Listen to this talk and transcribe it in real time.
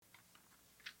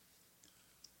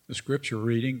The scripture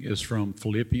reading is from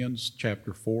Philippians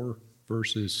chapter 4,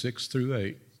 verses 6 through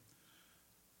 8.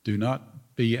 Do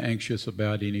not be anxious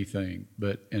about anything,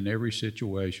 but in every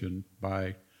situation,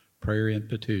 by prayer and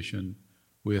petition,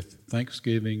 with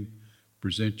thanksgiving,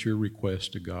 present your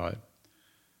request to God.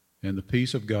 And the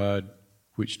peace of God,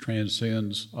 which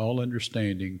transcends all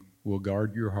understanding, will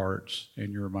guard your hearts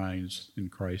and your minds in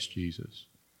Christ Jesus.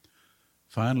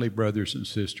 Finally, brothers and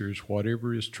sisters,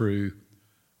 whatever is true,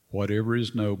 whatever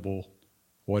is noble,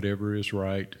 whatever is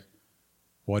right,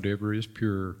 whatever is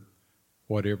pure,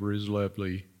 whatever is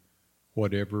lovely,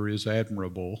 whatever is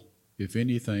admirable, if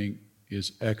anything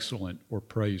is excellent or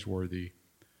praiseworthy,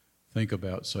 think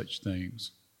about such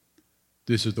things.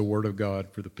 This is the word of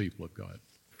God for the people of God.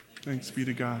 Thanks be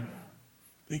to God.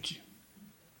 Thank you.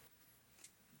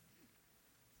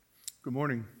 Good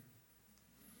morning.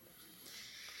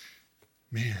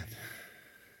 Man,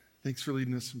 thanks for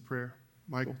leading us in prayer.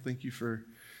 Michael, thank you for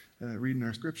reading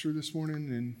our scripture this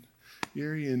morning, and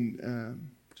Gary, and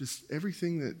just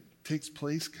everything that takes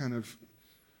place kind of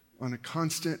on a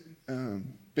constant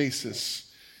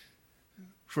basis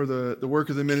for the work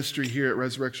of the ministry here at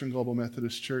Resurrection Global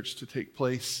Methodist Church to take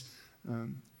place.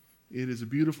 It is a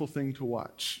beautiful thing to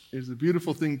watch. It is a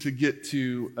beautiful thing to get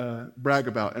to brag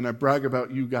about, and I brag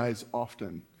about you guys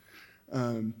often.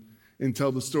 And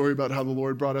tell the story about how the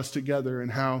Lord brought us together,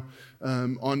 and how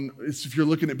if you're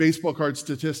looking at baseball card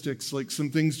statistics, like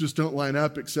some things just don't line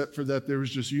up, except for that there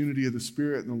was just unity of the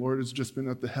Spirit, and the Lord has just been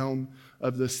at the helm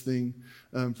of this thing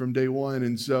from day one.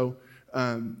 And so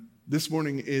this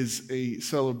morning is a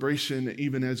celebration,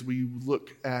 even as we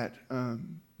look at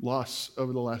loss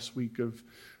over the last week of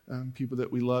people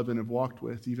that we love and have walked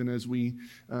with, even as we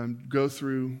go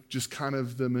through just kind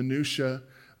of the minutia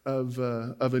of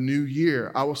a new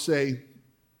year. I will say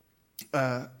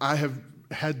I have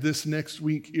had this next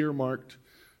week earmarked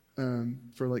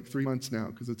for like 3 months now,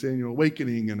 because it's Annual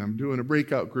Awakening, and I'm doing a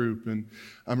breakout group, and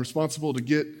I'm responsible to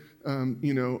get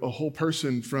a whole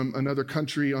person from another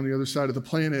country on the other side of the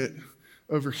planet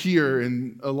over here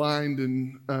and aligned,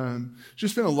 and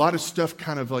just been a lot of stuff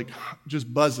kind of like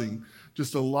just buzzing,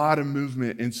 just a lot of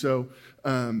movement. And so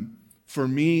for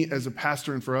me as a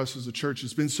pastor and for us as a church,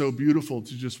 it's been so beautiful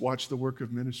to just watch the work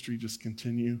of ministry just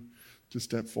continue to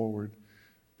step forward,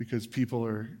 because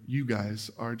you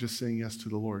guys are just saying yes to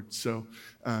the Lord. So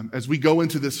as we go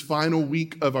into this final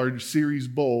week of our series,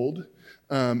 Bold,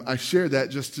 I share that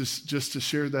just to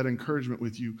share that encouragement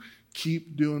with you.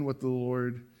 Keep doing what the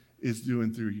Lord is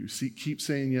doing through you. Keep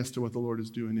saying yes to what the Lord is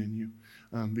doing in you,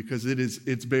 because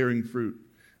it's bearing fruit.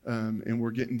 And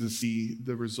we're getting to see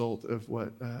the result of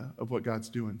what God's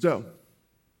doing. So,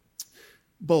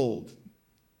 Bold.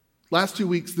 Last 2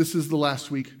 weeks, this is the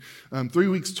last week, 3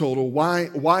 weeks total.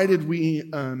 Why did we,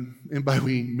 and by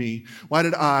we, me, why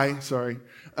did I,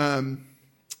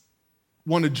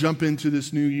 want to jump into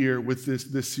this new year with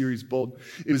this series, Bold?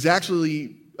 It was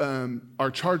actually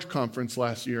our Charge conference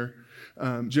last year.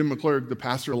 Jim McClurg, the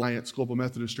pastor of Alliance Global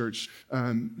Methodist Church,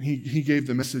 he gave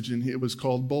the message, and it was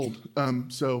called Bold.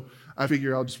 So I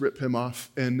figure I'll just rip him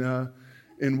off, and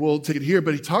we'll take it here.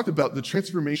 But he talked about the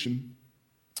transformation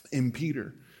in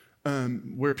Peter,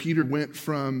 where Peter went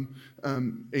from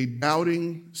a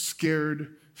doubting,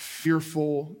 scared,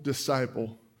 fearful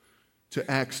disciple to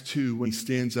Acts 2, when he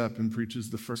stands up and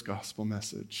preaches the first gospel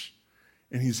message.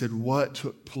 And he said, what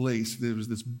took place? There was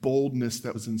this boldness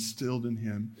that was instilled in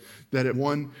him, that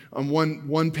on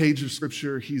one page of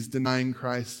scripture, he's denying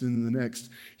Christ, and in the next,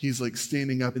 he's like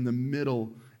standing up in the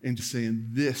middle and just saying,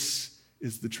 this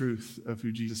is the truth of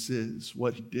who Jesus is,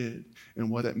 what he did, and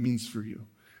what that means for you.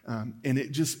 And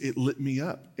it lit me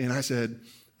up. And I said,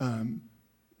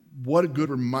 what a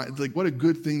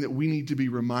good thing that we need to be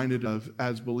reminded of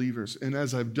as believers. And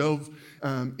as I've dove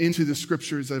into the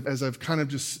scriptures, as I've kind of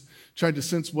just tried to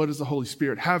sense what does the Holy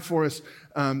Spirit have for us.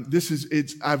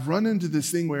 I've run into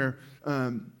this thing where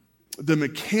the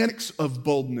mechanics of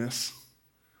boldness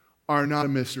are not a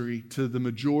mystery to the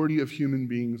majority of human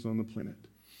beings on the planet.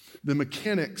 The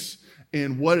mechanics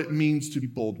and what it means to be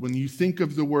bold. When you think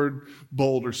of the word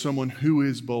bold or someone who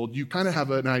is bold, you kind of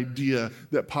have an idea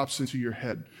that pops into your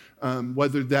head.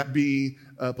 Whether that be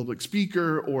a public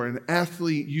speaker or an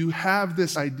athlete, you have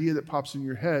this idea that pops in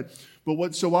your head. But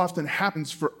what so often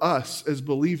happens for us as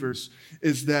believers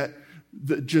is that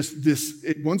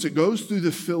once it goes through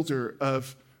the filter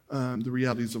of the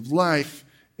realities of life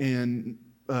and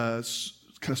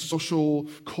kind of social,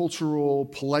 cultural,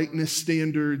 politeness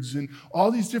standards, and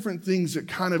all these different things that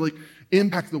kind of like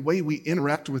impact the way we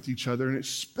interact with each other, and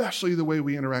especially the way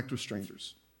we interact with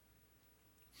strangers.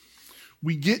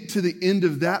 We get to the end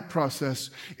of that process,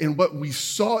 and what we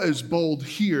saw as bold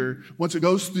here, once it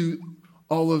goes through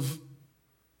all of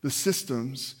the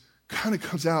systems, kind of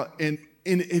comes out, and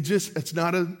it's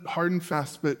not a hard and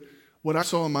fast, but what I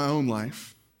saw in my own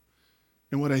life,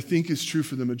 and what I think is true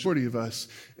for the majority of us,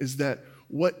 is that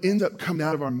what ends up coming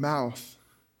out of our mouth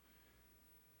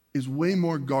is way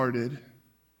more guarded,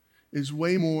 is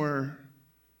way more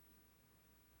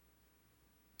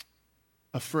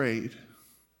afraid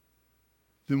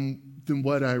than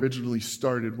what I originally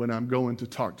started when I'm going to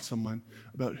talk to someone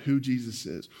about who Jesus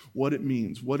is, what it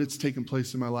means, what it's taken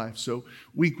place in my life. So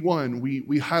week one, we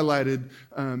highlighted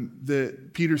that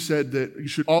Peter said that you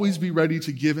should always be ready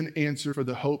to give an answer for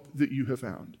the hope that you have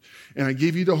found. And I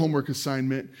gave you the homework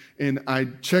assignment, and I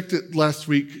checked it last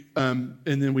week, and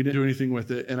then we didn't do anything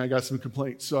with it, and I got some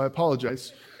complaints, so I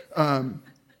apologize.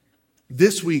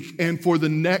 This week and for the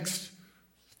next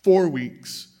 4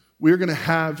 weeks, we're going to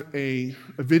have a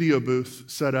video booth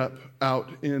set up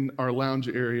out in our lounge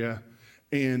area,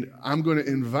 and I'm going to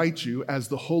invite you, as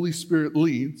the Holy Spirit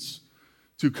leads,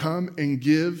 to come and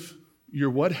give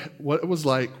your what it was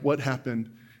like, what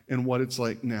happened, and what it's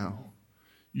like now.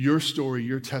 Your story,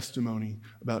 your testimony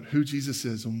about who Jesus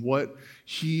is and what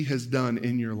he has done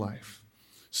in your life.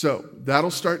 So that'll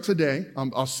start today.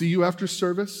 I'll see you after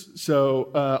service.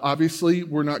 So obviously,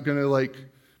 we're not going to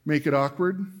make it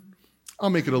awkward. I'll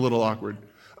make it a little awkward.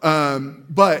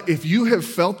 But if you have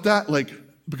felt that,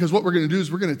 because what we're going to do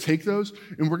is we're going to take those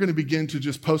and we're going to begin to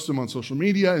just post them on social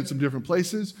media and some different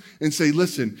places and say,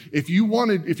 listen, if you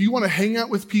want to hang out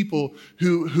with people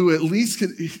who at least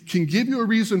can give you a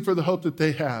reason for the hope that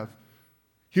they have,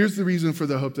 here's the reason for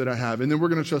the hope that I have. And then we're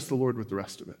going to trust the Lord with the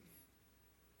rest of it.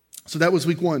 So that was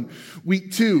week one.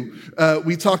 Week two,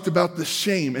 we talked about the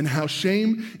shame and how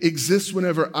shame exists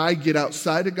whenever I get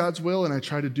outside of God's will and I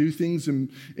try to do things and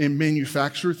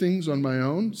manufacture things on my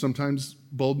own. Sometimes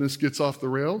boldness gets off the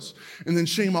rails. And then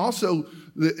shame also,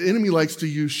 the enemy likes to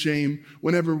use shame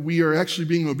whenever we are actually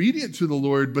being obedient to the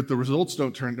Lord, but the results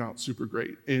don't turn out super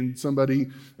great. And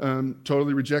somebody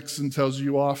totally rejects and tells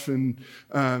you off, and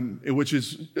which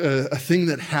is a thing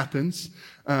that happens.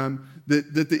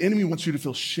 That the enemy wants you to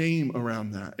feel shame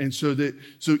around that. And so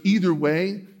either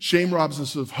way, shame robs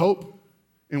us of hope,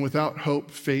 and without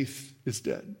hope, faith is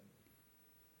dead.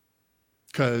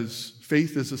 Because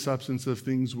faith is the substance of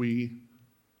things we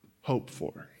hope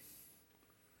for.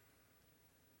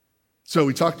 So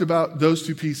we talked about those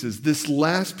two pieces. This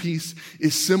last piece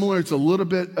is similar. It's a little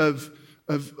bit of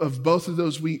both of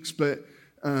those weeks, but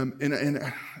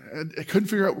and I couldn't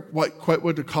figure out quite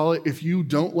what to call it. If you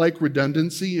don't like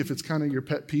redundancy, if it's kind of your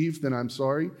pet peeve, then I'm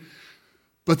sorry.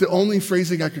 But the only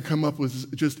phrasing I could come up with is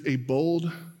just a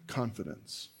bold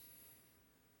confidence.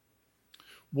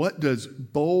 What does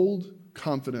bold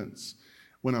confidence,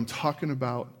 when I'm talking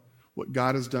about what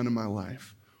God has done in my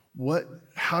life,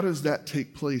 how does that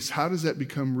take place? How does that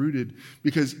become rooted?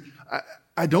 Because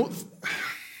I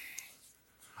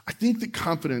think that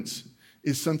confidence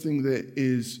is something that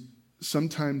is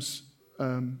sometimes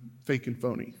fake and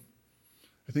phony.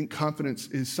 I think confidence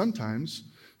is sometimes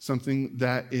something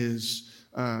that is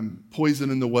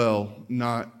poison in the well,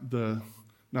 not the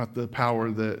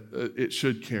power that it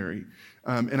should carry.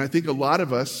 And I think a lot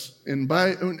of us,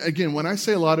 again, when I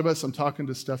say a lot of us, I'm talking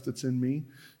to stuff that's in me.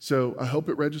 So I hope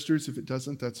it registers. If it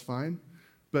doesn't, that's fine.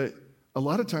 But a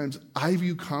lot of times I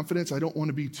view confidence, I don't want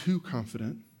to be too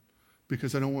confident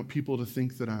because I don't want people to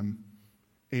think that I'm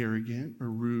arrogant or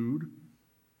rude.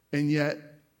 And yet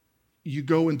you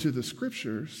go into the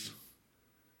scriptures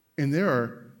and there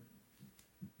are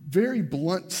very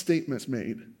blunt statements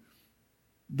made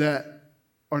that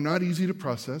are not easy to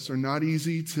process, are not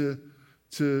easy to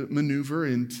maneuver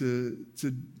and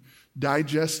to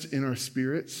digest in our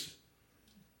spirits.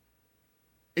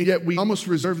 And yet we almost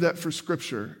reserve that for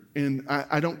Scripture. And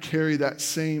I don't carry that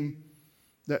same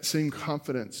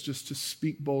confidence just to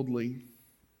speak boldly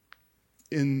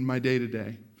in my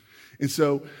day-to-day. And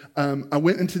so I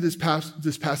went into this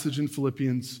passage in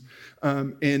Philippians,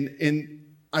 and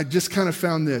I just kind of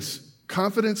found this.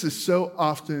 Confidence is so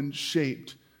often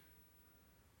shaped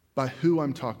by who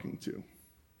I'm talking to.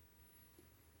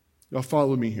 Y'all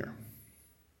follow me here.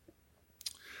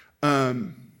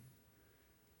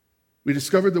 We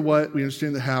discovered the what, we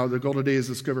understand the how. The goal today is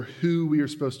to discover who we are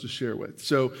supposed to share with.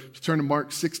 So if you turn to Mark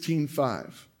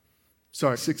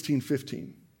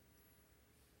 16:15.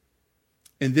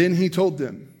 And then he told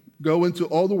them, go into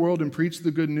all the world and preach the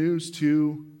good news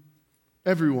to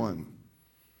everyone.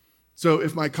 So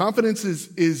if my confidence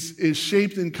is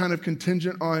shaped and kind of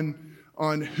contingent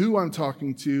on who I'm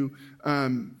talking to,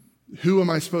 who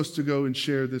am I supposed to go and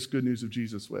share this good news of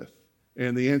Jesus with?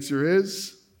 And the answer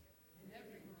is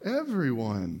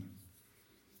everyone.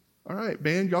 All right,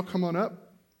 band, y'all come on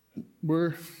up.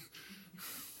 If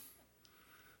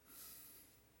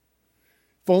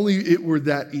only it were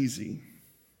that easy.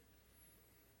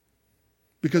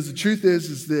 Because the truth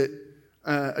is that,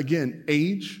 again,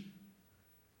 age,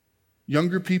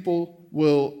 younger people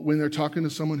will, when they're talking to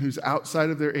someone who's outside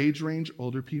of their age range,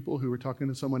 older people who are talking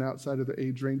to someone outside of their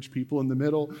age range, people in the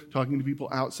middle talking to people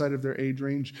outside of their age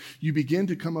range, you begin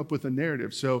to come up with a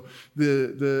narrative. So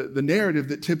the narrative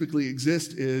that typically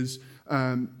exists is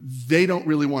they don't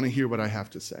really want to hear what I have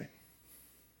to say.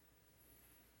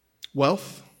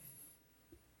 Wealth,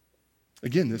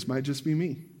 again, this might just be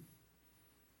me.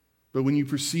 But when you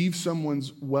perceive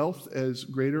someone's wealth as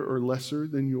greater or lesser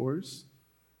than yours,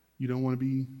 you don't want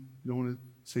to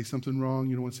say something wrong.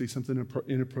 You don't want to say something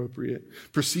inappropriate.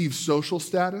 Perceive social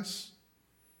status.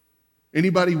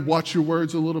 Anybody watch your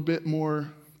words a little bit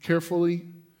more carefully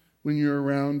when you're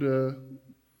around a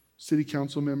city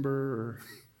council member or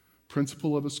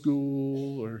principal of a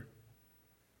school? Or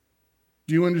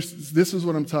do you understand? This is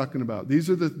what I'm talking about. These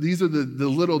are the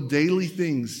little daily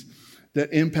things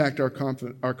that impact our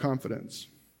confidence.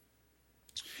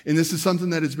 And this is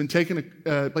something that has been taking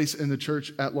place in the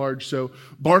church at large. So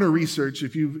Barna Research,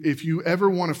 if you ever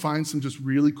want to find some just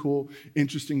really cool,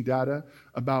 interesting data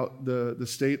about the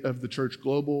state of the church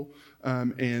global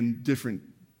and different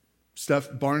stuff,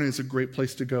 Barna is a great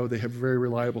place to go. They have very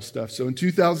reliable stuff. So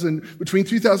between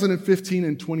 2015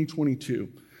 and 2022,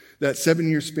 that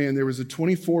 7-year span, there was a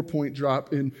 24-point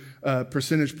drop in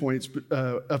percentage points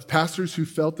of pastors who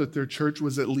felt that their church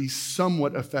was at least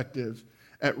somewhat effective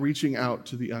at reaching out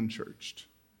to the unchurched.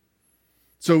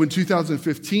 So in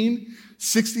 2015,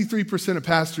 63% of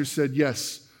pastors said,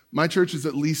 yes, my church is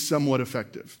at least somewhat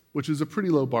effective, which is a pretty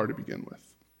low bar to begin with.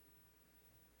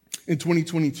 In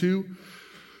 2022,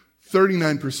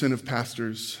 39% of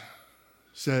pastors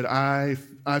said, I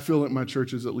feel that my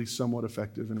church is at least somewhat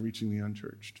effective in reaching the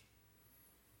unchurched.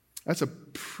 That's a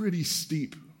pretty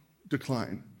steep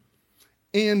decline.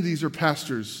 And these are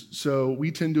pastors, so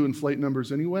we tend to inflate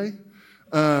numbers anyway.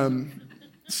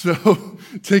 So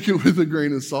take it with a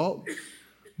grain of salt.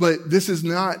 But this is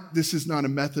not a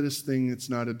Methodist thing. It's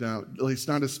not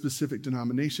a specific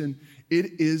denomination.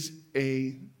 It is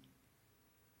a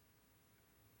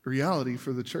reality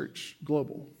for the church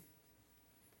global.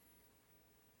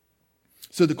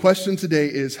 So the question today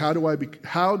is, how do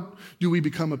we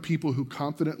become a people who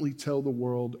confidently tell the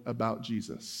world about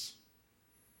Jesus?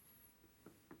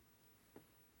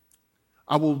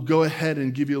 I will go ahead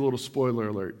and give you a little spoiler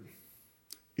alert.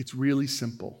 It's really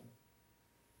simple.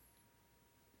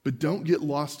 But don't get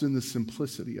lost in the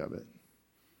simplicity of it.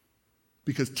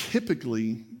 Because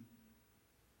typically,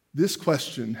 this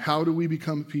question, how do we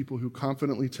become people who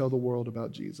confidently tell the world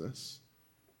about Jesus,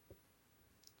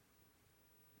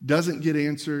 doesn't get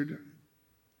answered,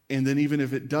 and then even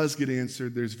if it does get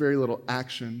answered, there's very little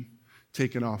action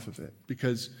taken off of it,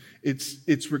 because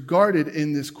it's regarded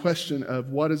in this question of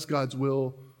what is God's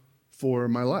will for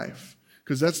my life?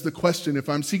 Because that's the question. If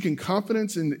I'm seeking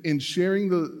confidence in sharing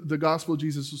the gospel of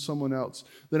Jesus with someone else,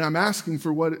 then I'm asking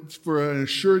for an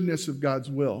assuredness of God's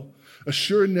will,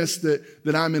 assuredness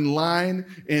that I'm in line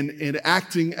and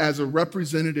acting as a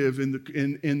representative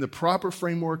in the proper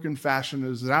framework and fashion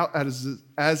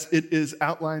as it is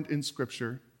outlined in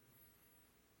Scripture.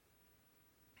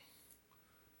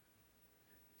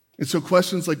 And so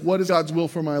questions like, what is God's will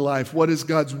for my life? What is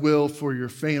God's will for your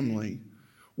family?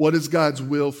 What is God's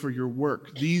will for your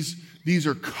work? These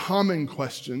are common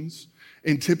questions,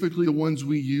 and typically the ones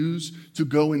we use to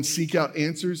go and seek out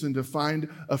answers and to find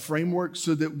a framework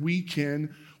so that we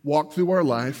can walk through our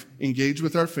life, engage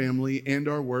with our family and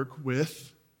our work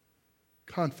with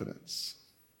confidence.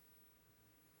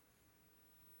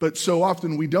 But so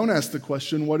often we don't ask the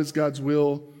question, what is God's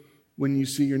will when you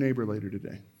see your neighbor later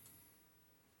today?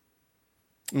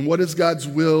 And what is God's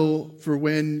will for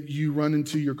when you run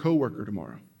into your coworker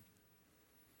tomorrow?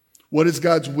 What is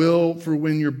God's will for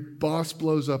when your boss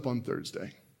blows up on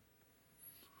Thursday?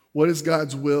 What is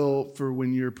God's will for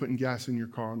when you're putting gas in your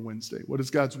car on Wednesday? What is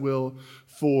God's will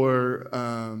for,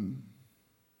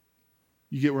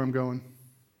 you get where I'm going?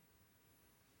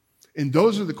 And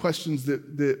those are the questions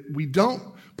that we don't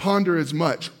ponder as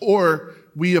much, or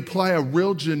we apply a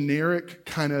real generic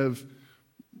kind of,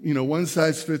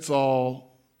 one-size-fits-all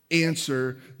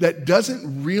answer that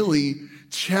doesn't really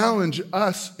challenge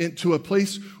us into a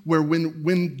place where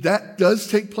when that does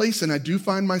take place and I do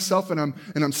find myself and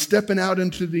I'm stepping out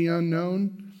into the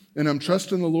unknown and I'm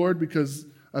trusting the Lord because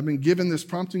I've been given this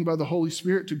prompting by the Holy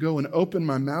Spirit to go and open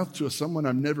my mouth to someone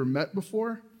I've never met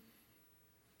before,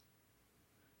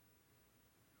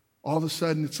 all of a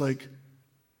sudden it's like,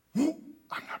 "Whoa,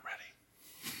 I'm not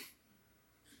ready."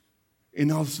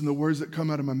 And all of a sudden the words that come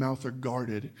out of my mouth are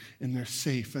guarded and they're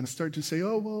safe. And I start to say,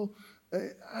 "Oh, well,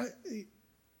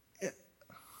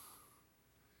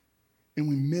 and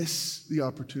we miss the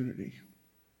opportunity.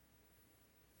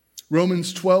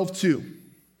 Romans 12:2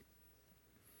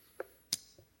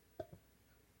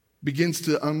 begins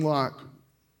to unlock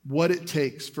what it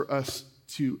takes for us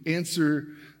to answer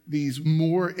these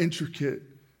more intricate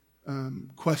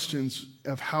questions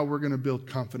of how we're going to build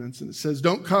confidence. And it says,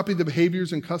 "Don't copy the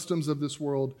behaviors and customs of this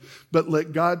world, but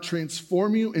let God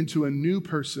transform you into a new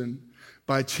person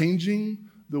by changing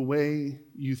the way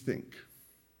you think.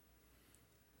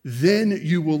 Then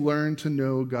you will learn to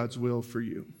know God's will for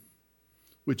you,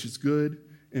 which is good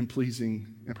and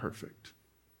pleasing and perfect."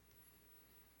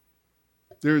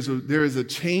 There is a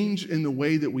change in the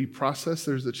way that we process.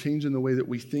 There's a change in the way that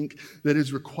we think that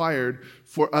is required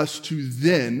for us to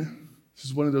then, this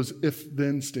is one of those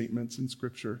if-then statements in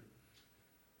Scripture,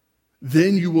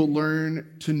 then you will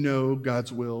learn to know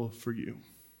God's will for you.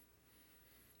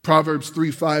 Proverbs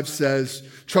 3:5 says,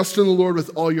 "Trust in the Lord with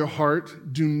all your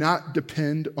heart. Do not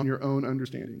depend on your own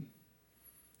understanding.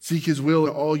 Seek his will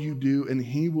in all you do, and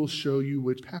he will show you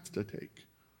which path to take."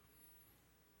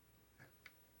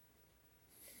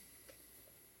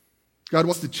 God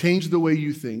wants to change the way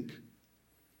you think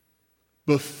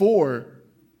before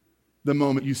the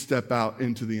moment you step out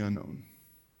into the unknown.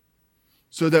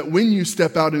 So that when you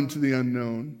step out into the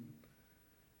unknown,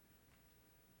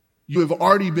 you have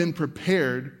already been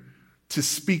prepared to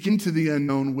speak into the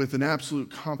unknown with an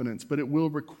absolute confidence, but it will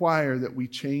require that we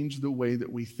change the way that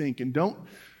we think. And I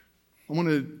want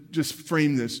to just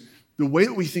frame this. The way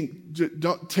that we think,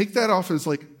 don't take that off as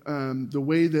like the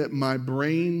way that my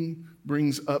brain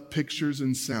brings up pictures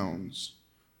and sounds.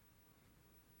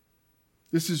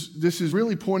 This is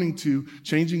really pointing to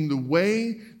changing the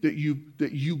way that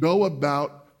you go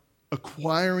about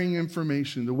acquiring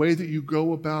information, the way that you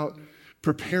go about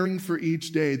preparing for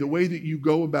each day, the way that you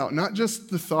go about not just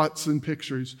the thoughts and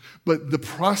pictures, but the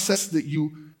process that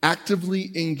you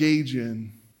actively engage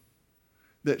in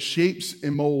that shapes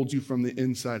and molds you from the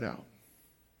inside out.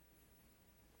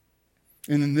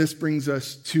 And then this brings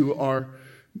us to our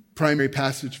primary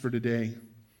passage for today.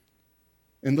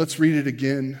 And let's read it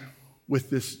again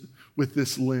with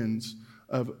this lens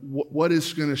of what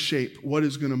is going to shape, what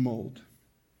is going to mold.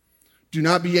 "Do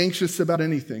not be anxious about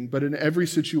anything, but in every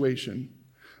situation,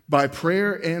 by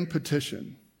prayer and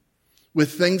petition,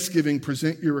 with thanksgiving,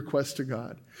 present your requests to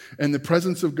God. And the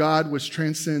presence of God, which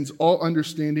transcends all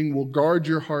understanding, will guard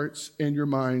your hearts and your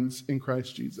minds in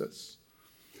Christ Jesus.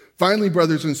 Finally,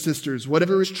 brothers and sisters,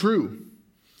 whatever is true,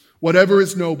 whatever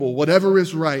is noble, whatever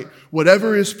is right,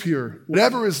 whatever is pure,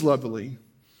 whatever is lovely,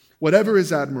 whatever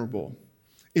is admirable,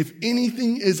 if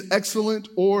anything is excellent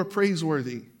or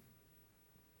praiseworthy,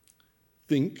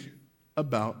 think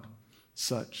about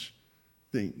such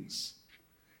things."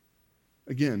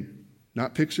 Again,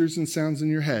 not pictures and sounds in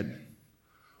your head.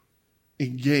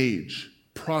 Engage,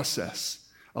 process,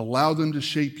 allow them to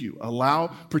shape you.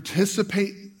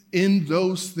 Participate in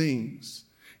those things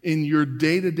in your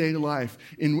day-to-day life,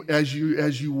 as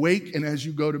you wake and as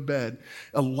you go to bed.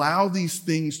 Allow these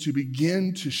things to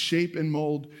begin to shape and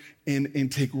mold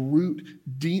and take root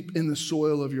deep in the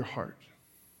soil of your heart.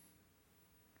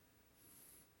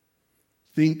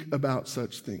 Think about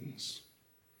such things.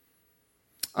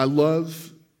 I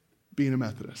love being a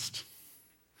Methodist.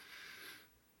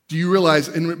 Do you realize,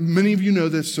 and many of you know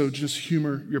this, so just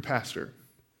humor your pastor.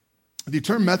 The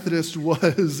term Methodist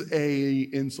was an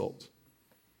insult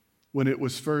when it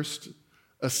was first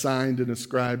assigned and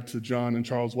ascribed to John and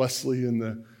Charles Wesley and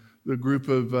the group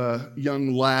of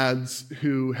young lads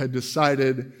who had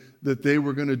decided that they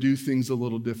were going to do things a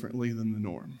little differently than the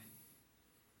norm.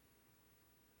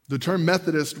 The term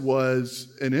Methodist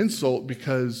was an insult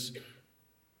because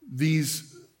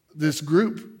this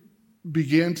group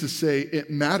began to say it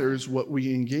matters what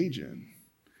we engage in.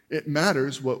 It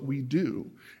matters what we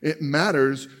do. It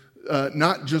matters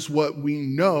not just what we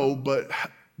know, but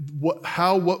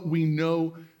how what we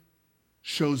know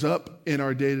shows up in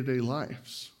our day-to-day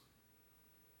lives.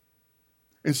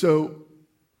 And so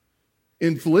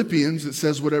in Philippians, it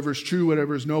says whatever is true,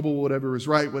 whatever is noble, whatever is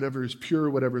right, whatever is pure,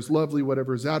 whatever is lovely,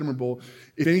 whatever is admirable.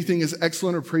 If anything is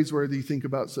excellent or praiseworthy, think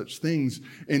about such things.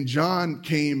 And John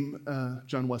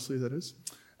Wesley that is,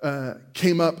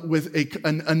 came up with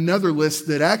another list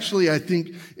that actually I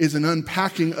think is an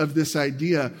unpacking of this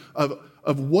idea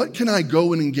of what can I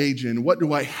go and engage in? What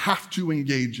do I have to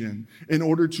engage in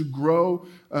order to grow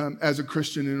as a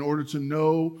Christian, in order to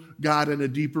know God in a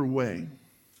deeper way?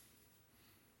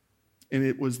 and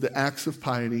it was the acts of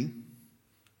piety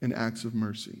and acts of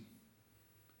mercy.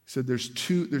 He said there's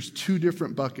two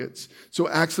different buckets. So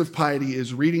acts of piety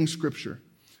is reading Scripture,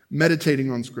 meditating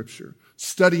on Scripture,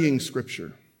 studying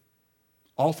Scripture.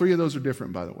 All three of those are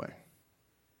different, by the way.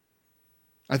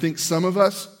 I think some of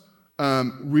us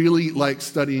really like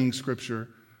studying Scripture,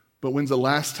 but when's the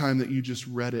last time that you just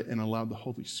read it and allowed the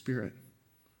Holy Spirit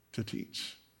to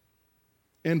teach?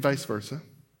 And vice versa.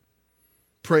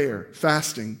 Prayer,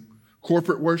 fasting,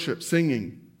 corporate worship,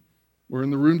 singing. We're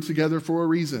in the room together for a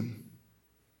reason.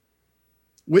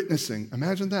 Witnessing,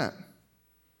 imagine that.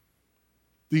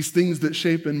 These things that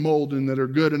shape and mold and that are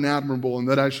good and admirable and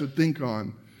that I should think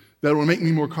on, that will make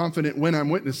me more confident when I'm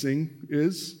witnessing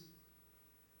is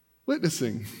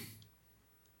witnessing.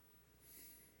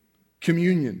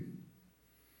 Communion.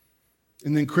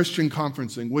 And then Christian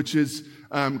conferencing, which is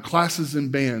classes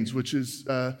and bands, which is,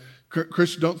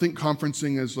 don't think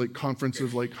conferencing as like conference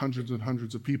of like hundreds and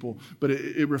hundreds of people, but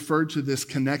it referred to this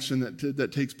connection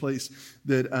that takes place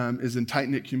that is in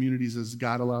tight-knit communities as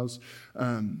God allows,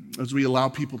 as we allow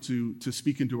people to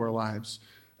speak into our lives.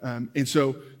 And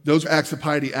so those are acts of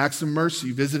piety, acts of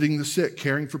mercy, visiting the sick,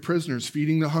 caring for prisoners,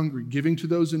 feeding the hungry, giving to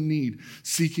those in need,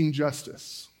 seeking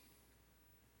justice.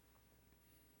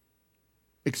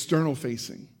 External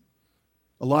facing.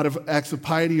 A lot of acts of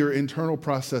piety are internal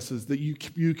processes that you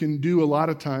can do a lot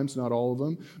of times, not all of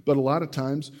them, but a lot of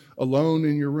times alone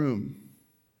in your room.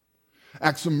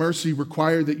 Acts of mercy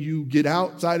require that you get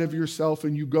outside of yourself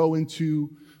and you go into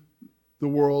the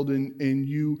world and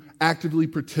you actively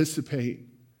participate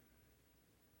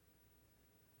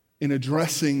in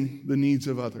addressing the needs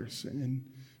of others and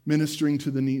ministering to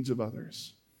the needs of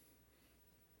others.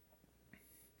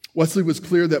 Wesley was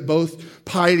clear that both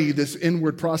piety, this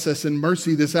inward process, and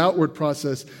mercy, this outward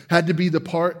process, had to be a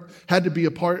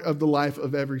part of the life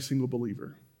of every single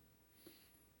believer.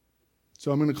 So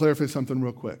I'm going to clarify something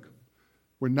real quick.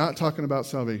 We're not talking about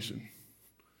salvation.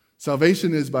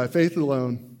 Salvation is by faith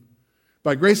alone,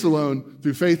 by grace alone,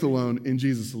 through faith alone, in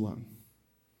Jesus alone.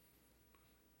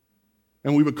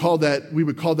 And we would call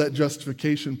that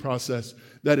justification process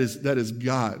that is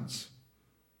God's.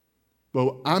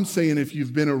 But I'm saying if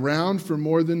you've been around for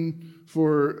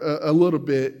a little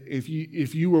bit, if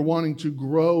you were wanting to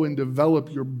grow and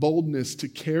develop your boldness to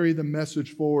carry the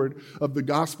message forward of the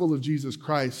gospel of Jesus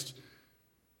Christ,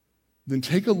 then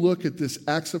take a look at this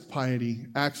acts of piety,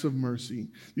 acts of mercy,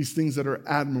 these things that are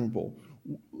admirable,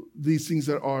 these things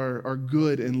that are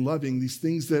good and loving, these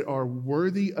things that are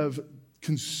worthy of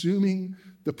consuming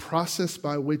the process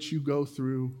by which you go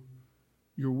through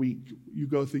your week, you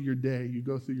go through your day, you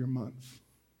go through your month.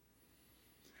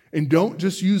 And don't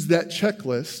just use that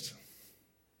checklist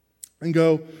and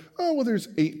go, oh, well, there's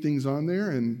 8 things on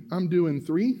there and I'm doing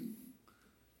 3.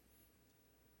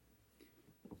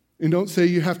 And don't say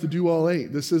you have to do all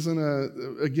 8. This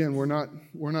isn't again, we're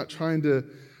not trying to,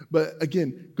 but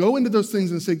again, go into those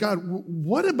things and say, God,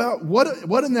 what in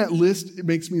that list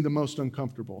makes me the most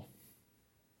uncomfortable?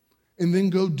 And then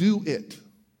go do it.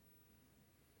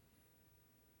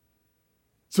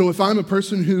 So if I'm a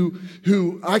person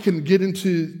who I can get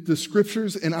into the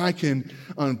scriptures and I can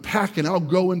unpack and I'll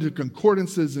go into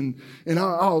concordances and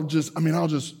I'll just,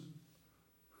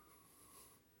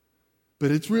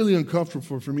 but it's really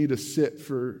uncomfortable for me to sit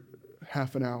for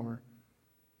half an hour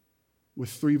with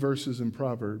 3 verses in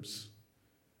Proverbs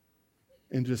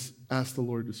and just ask the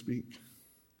Lord to speak.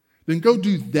 Then go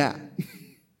do that.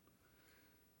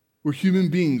 We're human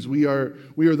beings. We are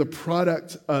the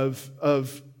product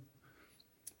of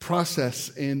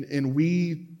process, and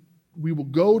we will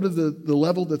go to the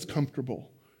level that's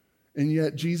comfortable. And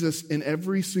yet Jesus, in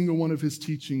every single one of his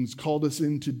teachings, called us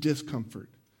into discomfort.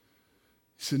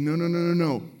 He said,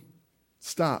 no.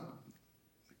 Stop.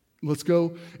 Let's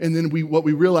go. And then what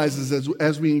we realize is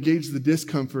as we engage the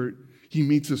discomfort, he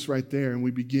meets us right there, and we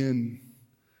begin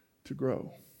to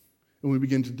grow, and we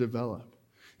begin to develop.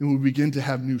 And we begin to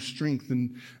have new strength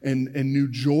and new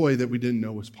joy that we didn't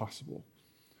know was possible.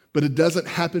 But it doesn't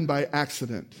happen by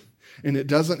accident. And it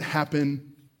doesn't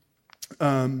happen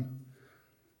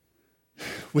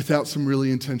without some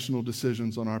really intentional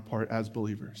decisions on our part as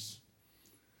believers.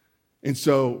 And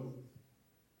so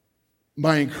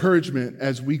my encouragement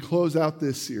as we close out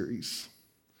this series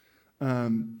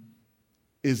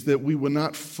is that we will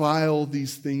not file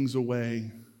these things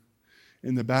away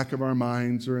in the back of our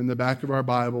minds or in the back of our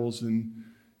Bibles and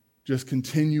just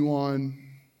continue on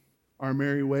our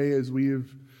merry way as we have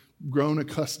grown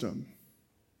accustomed.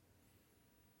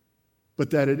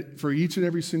 But that for each and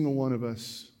every single one of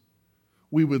us,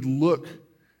 we would look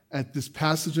at this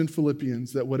passage in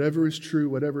Philippians that whatever is true,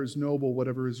 whatever is noble,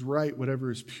 whatever is right, whatever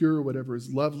is pure, whatever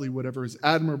is lovely, whatever is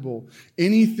admirable,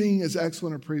 anything is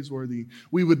excellent or praiseworthy,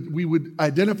 we would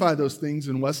identify those things,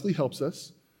 and Wesley helps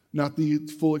us. Not the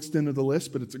full extent of the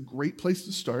list, but it's a great place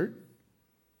to start.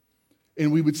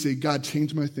 And we would say, God,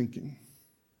 change my thinking.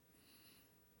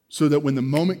 So that when the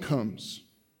moment comes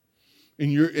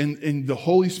and the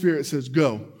Holy Spirit says,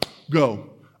 go,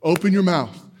 open your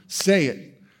mouth, say it.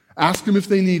 Ask them if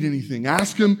they need anything.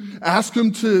 Ask them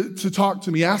to talk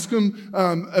to me. Ask them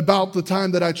about the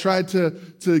time that I tried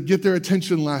to get their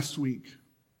attention last week.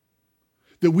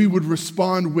 That we would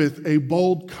respond with a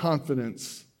bold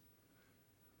confidence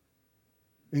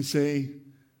and say,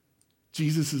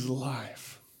 Jesus is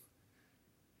alive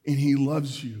and he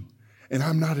loves you. And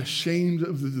I'm not ashamed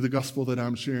of the gospel that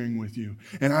I'm sharing with you.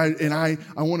 And I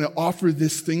want to offer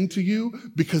this thing to you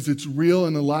because it's real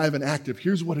and alive and active.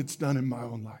 Here's what it's done in my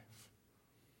own life.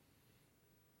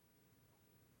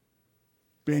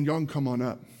 Band, y'all can come on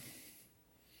up.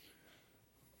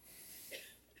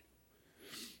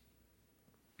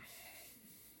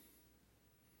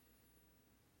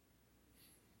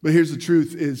 But here's the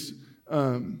truth is,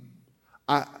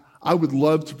 I would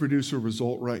love to produce a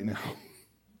result right now.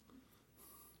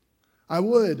 I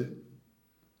would.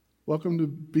 Welcome to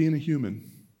being a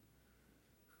human.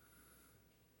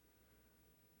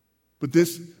 But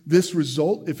this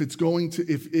result, if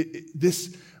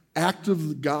this act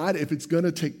of God, if it's going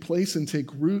to take place and take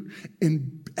root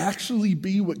and actually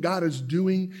be what God is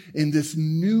doing in this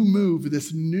new move,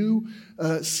 this new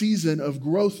season of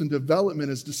growth and development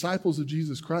as disciples of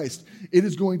Jesus Christ, it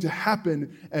is going to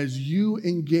happen as you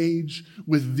engage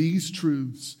with these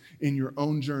truths in your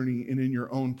own journey and in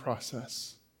your own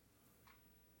process.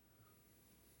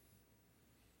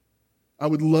 I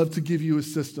would love to give you a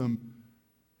system,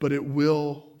 but it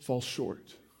will fall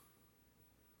short.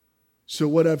 So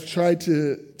what I've tried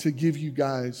to give you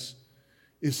guys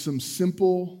is some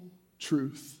simple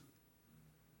truth,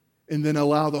 and then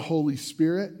allow the Holy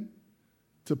Spirit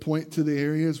to point to the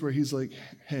areas where he's like,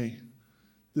 hey,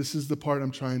 this is the part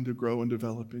I'm trying to grow and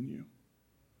develop in you.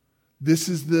 This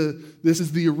is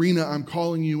the arena I'm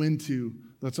calling you into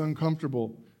that's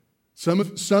uncomfortable. Some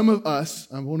of us,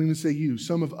 I won't even say you,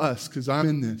 some of us, because I'm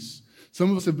in this.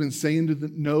 Some of us have been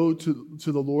saying no to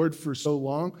the Lord for so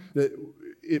long that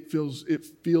it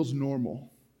feels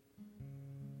normal.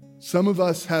 Some of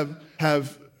us have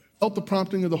felt the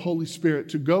prompting of the Holy Spirit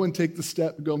to go and take the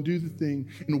step, to go and do the thing,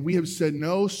 and we have said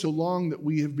no so long that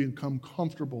we have become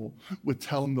comfortable with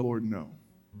telling the Lord no.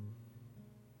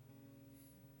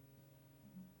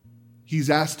 He's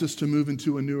asked us to move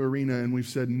into a new arena, and we've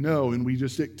said no, and we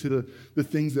just stick to the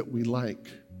things that we like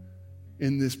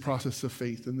in this process of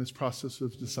faith, in this process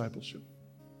of discipleship.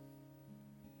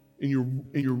 And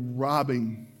you're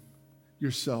robbing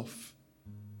yourself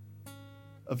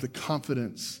of the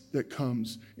confidence that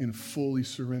comes in fully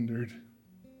surrendered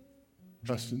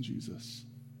trust in Jesus.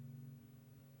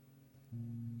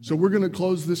 So we're going to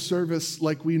close this service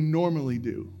like we normally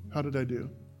do. How did I do?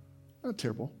 Not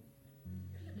terrible.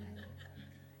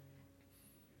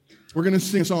 We're going to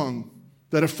sing a song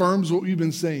that affirms what we've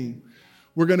been saying.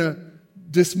 We're going to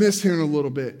dismiss here in a little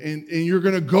bit, and you're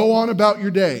going to go on about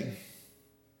your day.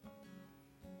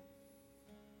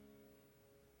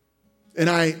 And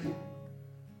I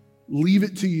leave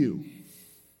it to you.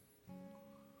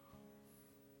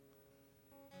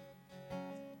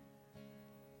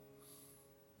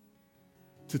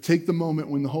 To take the moment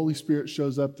when the Holy Spirit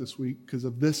shows up this week, because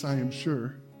of this I am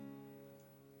sure,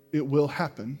 it will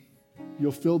happen.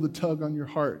 You'll feel the tug on your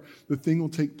heart. The thing will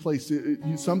take place.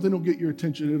 Something will get your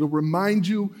attention. It'll remind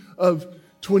you of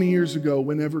 20 years ago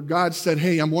whenever God said,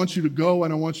 hey, I want you to go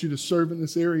and I want you to serve in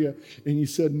this area. And you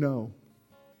said no.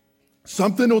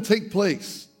 Something will take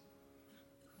place.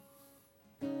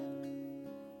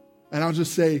 And I'll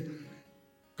just say,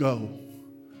 go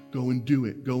and do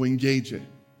it. Go engage it.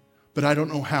 But I don't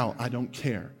know how. I don't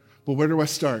care. But where do I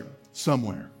start?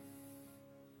 Somewhere.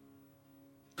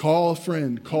 Call a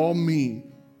friend. Call me.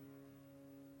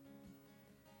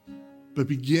 But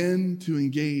begin to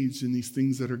engage in these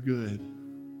things that are good,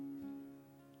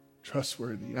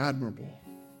 trustworthy, admirable,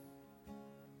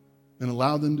 and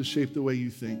allow them to shape the way you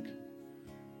think.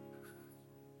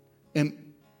 And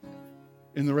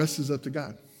the rest is up to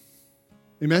God.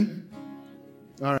 Amen?